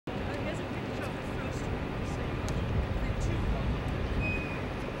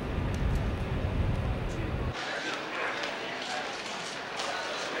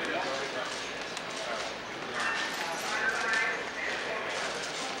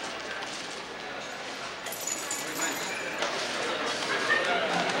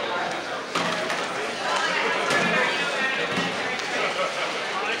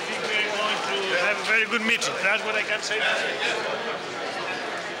kitchen. That's what I can say.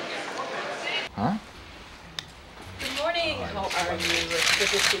 Huh? Good morning. How are you? It's good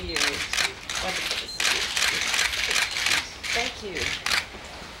to see you. Wonderful to see you. Thank you.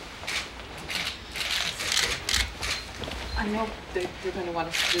 I know they're going to want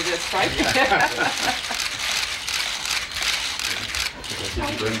us to do this, right?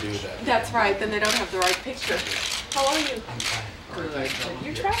 That's right. Then they don't have the right picture. How are you? I'm fine. Good.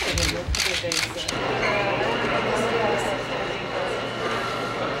 You're traveling in a couple of days.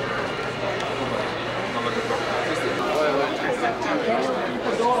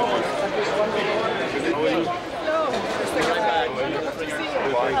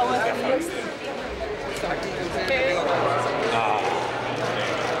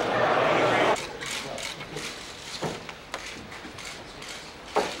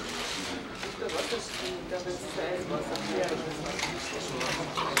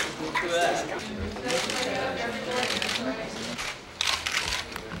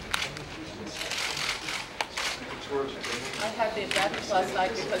 I had the advantage last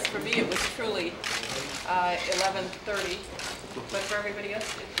night because for me it was truly 11:30, but for everybody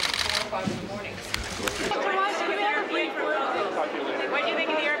else it was 4 or 5 in the morning. What do you think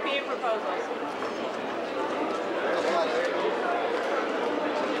of the European proposals?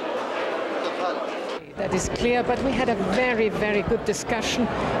 That is clear, but we had a very, very good discussion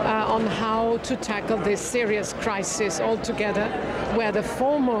on how to tackle this serious crisis altogether, where the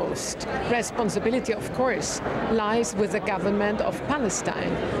foremost responsibility, of course, lies with the government of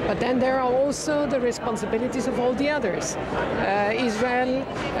Palestine. But then there are also the responsibilities of all the others. Israel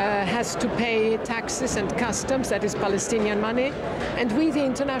has to pay taxes and customs, that is Palestinian money, and we, the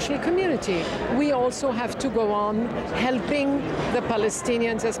international community, we also have to go on helping the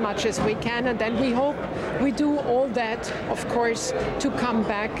Palestinians as much as we can, and then we hope we do all that, of course, to come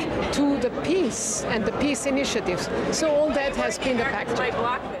back to the peace and the peace initiatives. So all that has been the pact. Sit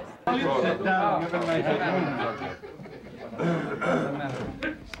down.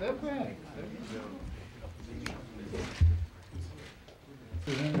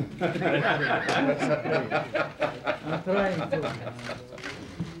 I'm trying to.